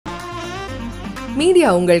Media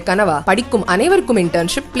உங்கள் கனவா? படிக்கும் அனைவருக்கும்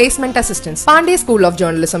internship, placement assistance. Pandey school of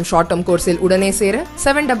journalism short term கோர்ஸில் உடனே சேர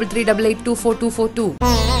 7338824242.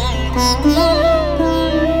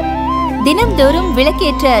 தினம்தோறும்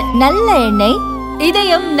விளக்கேற்ற நல்ல எண்ணெய்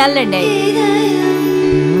இதயம் நல்லெண்ணெய்.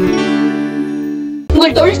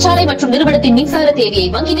 உங்கள் தொழிற்சாலை மற்றும் நிறுவனத்தின் மின்சார தேவையை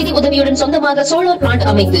வங்கி நிதி உதவியுடன் சொந்தமாக சோலார் பிளான்ட்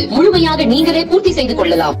அமைத்து முழுமையாக நீங்களே பூர்த்தி செய்து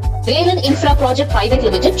கொள்ளலாம். Velan infra project private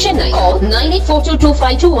limited, Chennai.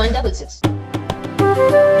 9842252166.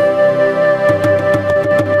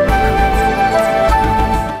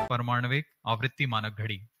 परमाणविक आवृत्ति मानक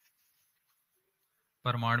घड़ी.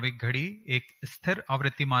 परमाणविक घड़ी एक स्थिर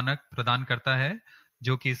आवृत्ति मानक प्रदान करता है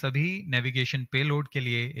जो कि सभी नेविगेशन पेलोड के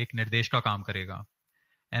लिए एक निर्देश का काम करेगा.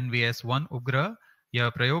 NVS-1 उपग्रह यह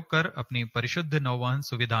प्रयोग कर अपनी परिशुद्ध नौवहन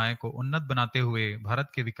सुविधाएं को उन्नत बनाते हुए भारत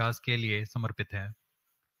के विकास के लिए समर्पित है.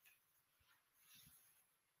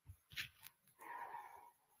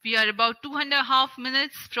 We are about 2.5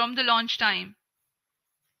 minutes from the launch time.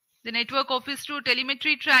 The network office through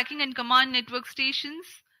telemetry tracking and command network stations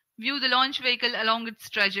view the launch vehicle along its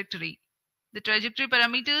trajectory. The trajectory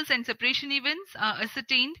parameters and separation events are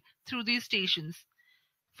ascertained through these stations.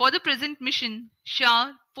 For the present mission, Shah,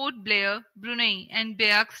 Port Blair, Brunei and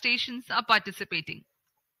Beak stations are participating.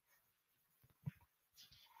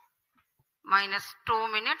 -2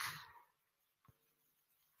 minutes.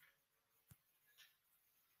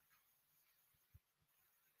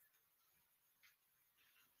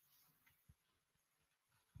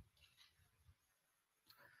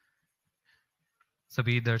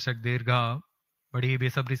 सभी दर्शक दीर्घा बड़ी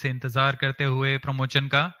बेसब्री से इंतजार करते हुए promotion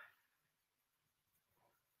का.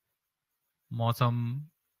 मौसम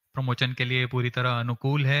प्रमोशन के लिए पूरी तरह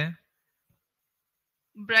अनुकूल है.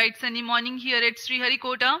 Bright sunny morning here at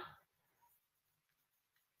Sriharikota.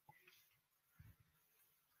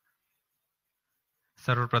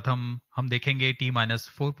 सर्वप्रथम हम देखेंगे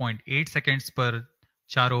T-4.8 सेकेंड्स पर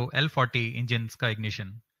चारों L40 इंजन्स का इग्निशन.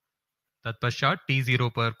 तत्पश्चात T0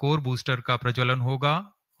 पर कोर बूस्टर का प्रज्वलन होगा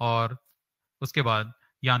और उसके बाद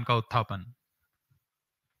यान का उत्थापन.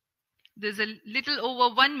 There's a little over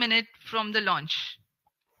 1 minute from the launch.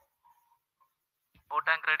 O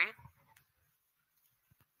tank ready.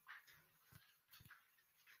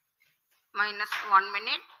 -1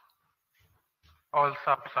 minute. All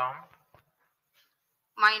subs armed.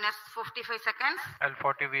 -55 seconds.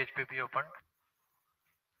 L40 VHPP opened.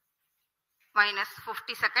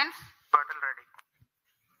 -50 seconds. Battle ready.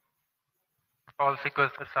 All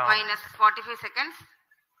sequences armed. -45 seconds.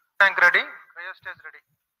 Tank ready. Cryostage ready.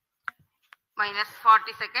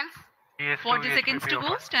 -40 seconds. 40 seconds to go.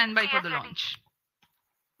 Stand by for the launch.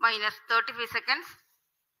 -35 seconds.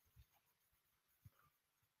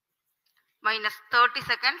 -30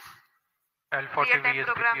 seconds. L40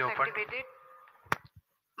 VSPP opened.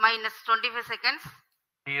 -25 seconds.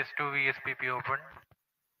 DS2 VSPP opened.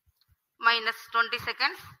 -20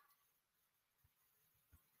 seconds.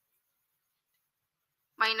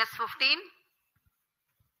 -15.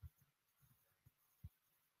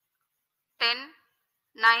 10,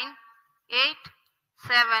 9, 8,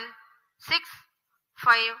 7, 6,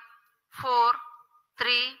 5, 4,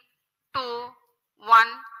 3, 2, 1,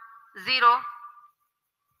 0.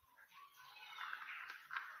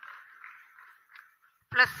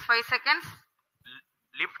 +5 seconds.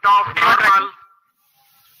 Lift off normal.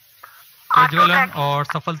 प्रज्वलन और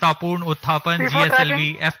सफलतापूर्ण उत्थापन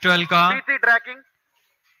GSLV-F12 का. P3 tracking.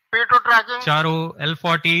 P2 tracking. चारों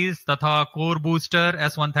L40s तथा core booster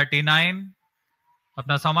S139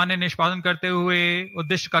 अपना सामान्य निष्पादन करते हुए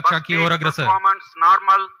उद्देश्य कक्षा की ओर अग्रसर. Performance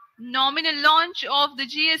normal. Nominal launch of the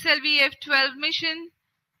GSLV-F12 mission.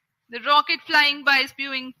 The rocket flying by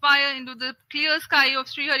spewing fire into the clear sky of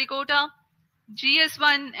Sriharikota.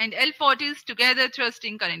 GS1 and L40s together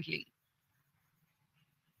thrusting currently.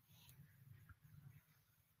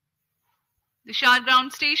 The Shah ground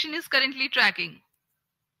station is currently tracking.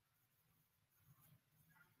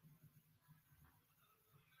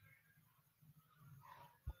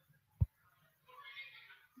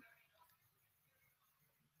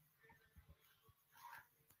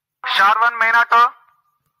 Shah 1 main auto.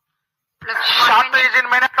 Shah 2 is in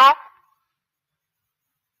main auto.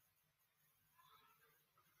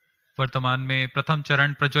 वर्तमान में प्रथम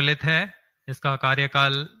चरण प्रज्वलित है. इसका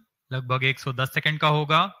कार्यकाल लगभग 110 second का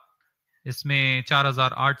होगा. इसमें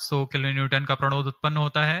 4800 किलोन्यूटन का प्रणोद उत्पन्न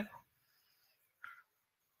होता है.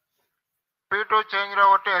 P2 change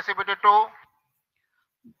over to SCBT2.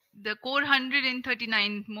 The core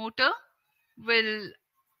 139 motor will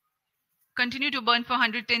continue to burn for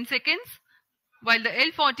 110 seconds, while the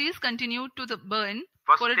L40s continue to burn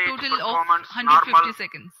for a total of 150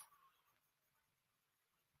 seconds.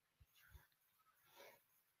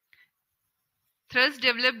 Thrust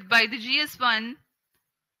developed by the GS1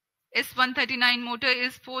 S139 motor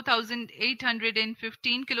is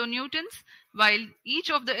 4,815 kilonewtons, while each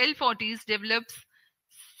of the L40s develops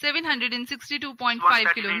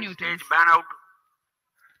 762.5 kilonewtons.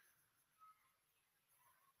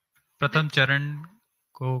 प्रथम चरण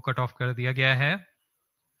को cut off कर दिया गया है।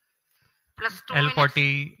 L40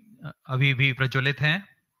 अभी भी प्रज्वलित हैं।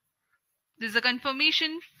 This is a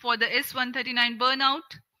confirmation for the S139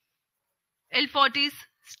 burnout. L40s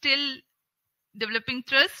still developing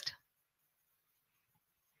thrust.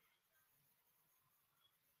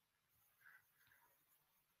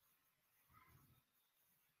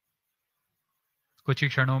 कुछ ही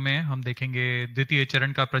क्षणों में हम देखेंगे द्वितीय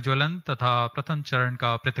चरण का प्रज्वलन तथा प्रथम चरण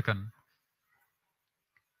का पृथक्कन।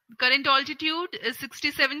 Current altitude is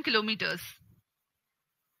 67 kilometers.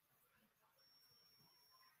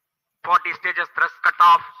 40 stages thrust cut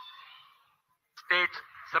off. Stage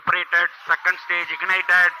separated. Second stage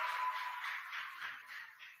ignited.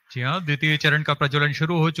 जी हाँ, द्वितीय चरण का प्रज्वलन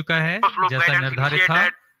शुरू हो चुका है जैसा निर्धारित था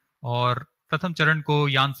और प्रथम चरण को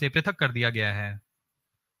यान से पृथक कर दिया गया है।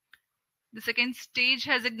 The second stage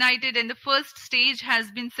has ignited and the first stage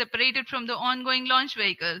has been separated from the ongoing launch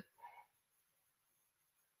vehicle.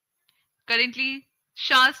 Currently,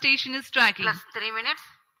 Shah station is tracking. Plus 3 minutes.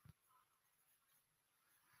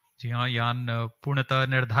 जी हाँ, यान पूर्णतः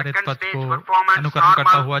निर्धारित पथ को अनुकरण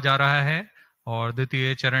करता हुआ जा रहा है और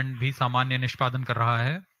द्वितीय चरण भी सामान्य निष्पादन कर रहा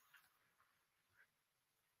है।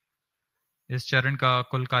 इस चरण का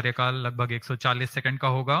कुल कार्यकाल लगभग 140 सेकंड का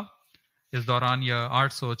होगा। इस दौरान यह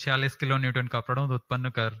 846 किलोन्यूटन का प्रणोद उत्पन्न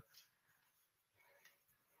कर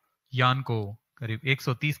यान को करीब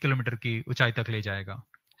 130 किलोमीटर की ऊंचाई तक ले जाएगा।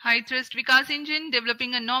 High thrust Vikas engine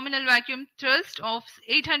developing a nominal vacuum thrust of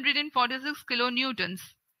 846 kilonewtons.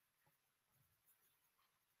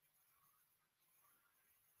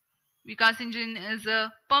 Vikas engine is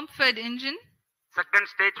a pump-fed engine. Second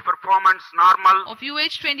stage performance normal. Of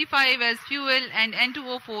UH25 as fuel and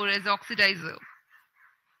N2O4 as oxidizer.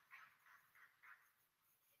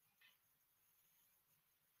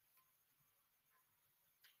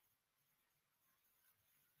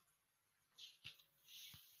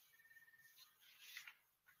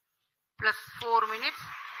 Plus 4 minutes.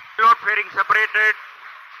 Load fairing separated.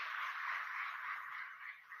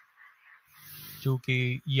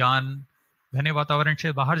 चूंकि यान घने वातावरण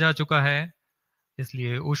से बाहर जा चुका है,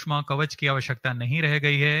 इसलिए ऊष्मा कवच की आवश्यकता नहीं रह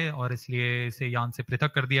गई है और इसलिए इसे यान से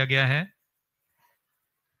पृथक कर दिया गया है।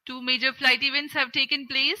 Two major flight events have taken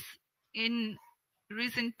place in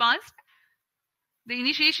recent past. The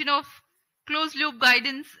initiation of closed loop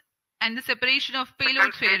guidance and the separation of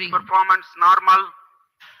payload fairing. Performance normal.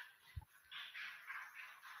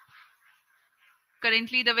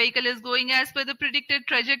 Currently, the vehicle is going as per the predicted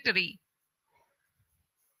trajectory.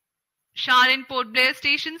 Shar and Port Blair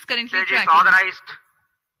stations currently Stage tracking. is authorized.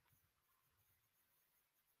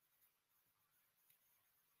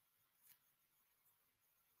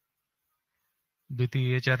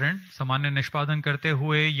 द्वितीय चरण सामान्य निष्पादन करते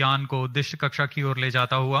हुए यान को उद्दिष्ट कक्षा की ओर ले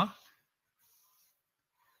जाता हुआ।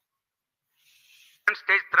 Second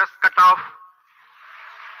stage thrust cut off.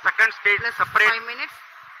 Second stage Plus separate. 5 minutes.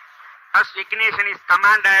 Thrust ignition is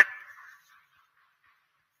commanded.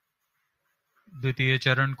 द्वितीय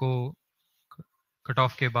चरण को कट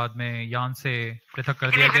ऑफ के बाद में यान से पृथक कर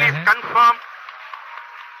दिया Ignition गया is है confirmed.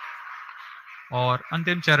 और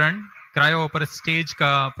अंतिम चरण क्रायो अपर स्टेज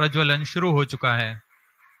का प्रज्वलन शुरू हो चुका है।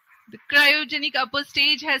 The cryogenic upper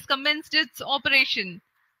stage has commenced its operation.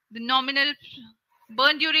 The nominal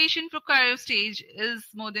burn duration for cryo stage is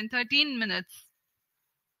more than 13 minutes.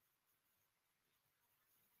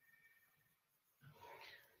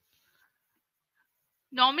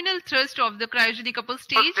 Nominal thrust of the cryogenic upper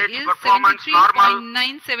stage stage is performance normal.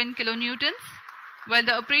 73.97 kilonewtons, while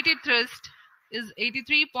the operated thrust is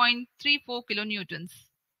 83.34 kilonewtons.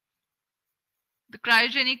 The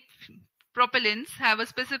cryogenic propellants have a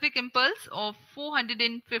specific impulse of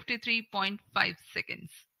 453.5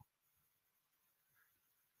 seconds.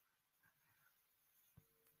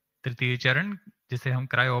 तृतीय चरण जिसे हम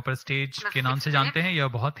cryo upper stage के नाम से जानते हैं, यह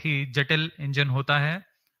बहुत ही जटिल इंजन होता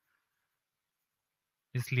है,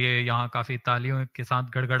 इसलिए यहाँ काफी तालियों के साथ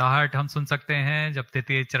गड़गड़ाहट हम सुन सकते हैं जब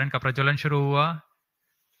तृतीय चरण का प्रज्वलन शुरू हुआ।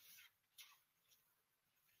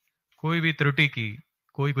 कोई भी त्रुटि की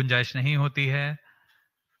कोई गुंजाइश नहीं होती है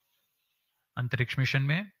अंतरिक्ष मिशन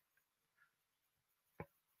में।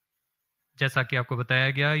 जैसा कि आपको बताया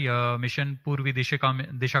गया, यह मिशन पूर्वी दिशा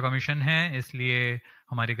का मिशन है, इसलिए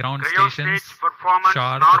हमारे ग्राउंड स्टेशंस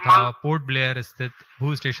शार तथा पोर्ट ब्लेयर स्थित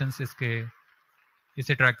भू स्टेशंस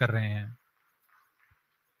इसे ट्रैक कर रहे हैं।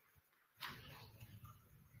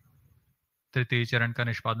 तृतीय चरण का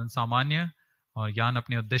निष्पादन सामान्य और यान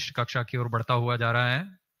अपनी उद्दिष्ट कक्षा की ओर बढ़ता हुआ जा रहा है।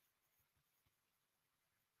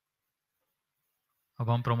 अब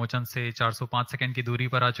हम प्रमोचन से 405 सेकंड की दूरी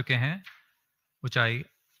पर आ चुके हैं। ऊंचाई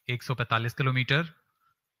 145 किलोमीटर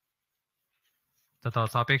तथा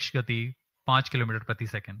सापेक्ष गति 5 किलोमीटर प्रति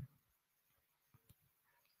second.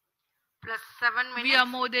 Plus 7 minutes. We are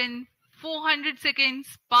more than 400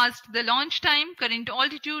 seconds past the launch time. Current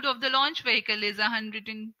altitude of the launch vehicle is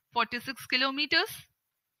 146 kilometers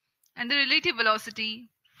and the relative velocity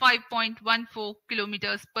 5.14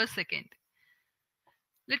 kilometers per second.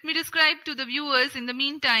 Let me describe to the viewers in the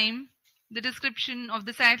meantime the description of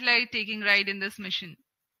the satellite taking ride in this mission.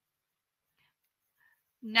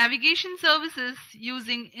 Navigation services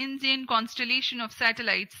using Indian constellation of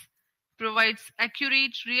satellites provides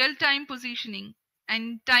accurate real-time positioning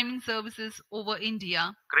and timing services over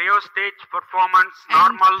India Cryo stage performance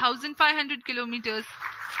and normal. 1,500 kilometers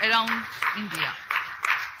around India.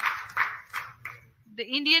 The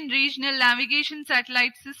Indian Regional Navigation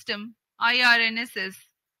Satellite System, IRNSS,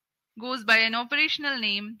 goes by an operational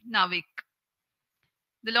name Navik.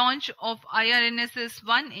 The launch of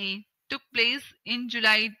IRNSS-1A took place in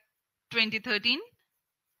July 2013,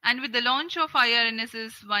 and with the launch of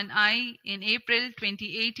IRNSS-1I in April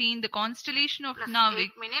 2018, the constellation of Plus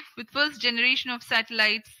Navik 8 minutes. with first generation of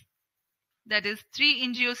satellites, that is 3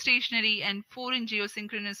 in geostationary and 4 in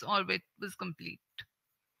geosynchronous orbit, was complete.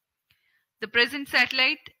 The present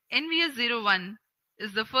satellite NVS-01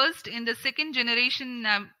 is the first in the second generation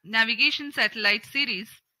navigation satellite series,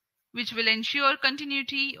 which will ensure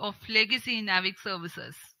continuity of legacy Navik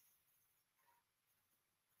services.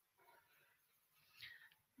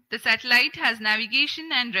 The satellite has navigation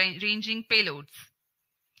and ranging payloads.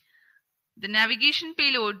 The navigation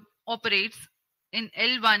payload operates in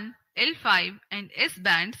L1, L5 and S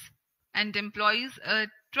bands and employs a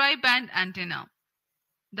tri-band antenna.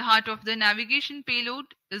 The heart of the navigation payload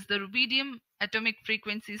is the rubidium atomic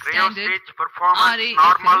frequency Cryo standard stage performance RAFS,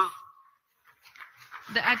 normal.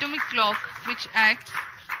 the atomic clock which acts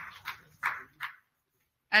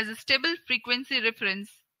as a stable frequency reference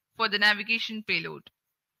for the navigation payload.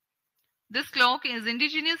 This clock is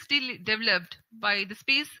indigenously developed by the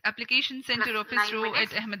Space Application Center Plus of 9 ISRO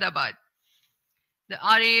minutes. at Ahmedabad. The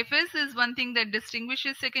RAFS is one thing that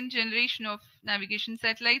distinguishes second generation of navigation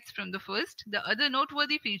satellites from the first. The other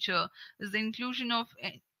noteworthy feature is the inclusion of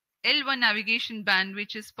L1 navigation band,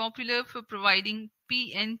 which is popular for providing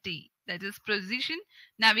PNT, that is precision,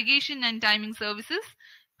 navigation and timing services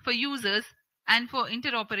for users and for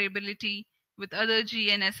interoperability with other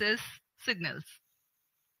GNSS signals.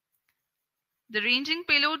 The ranging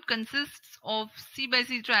payload consists of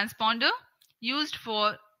C/C transponder used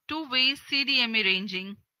for two-way CDMA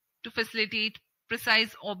ranging to facilitate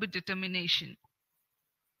precise orbit determination.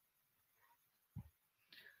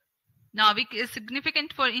 Navik is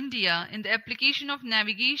significant for India in the application of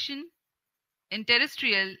navigation in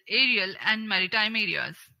terrestrial, aerial and maritime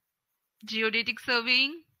areas, geodetic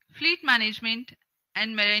surveying, fleet management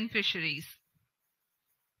and marine fisheries.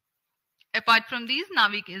 Apart from these,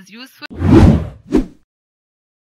 Navik is useful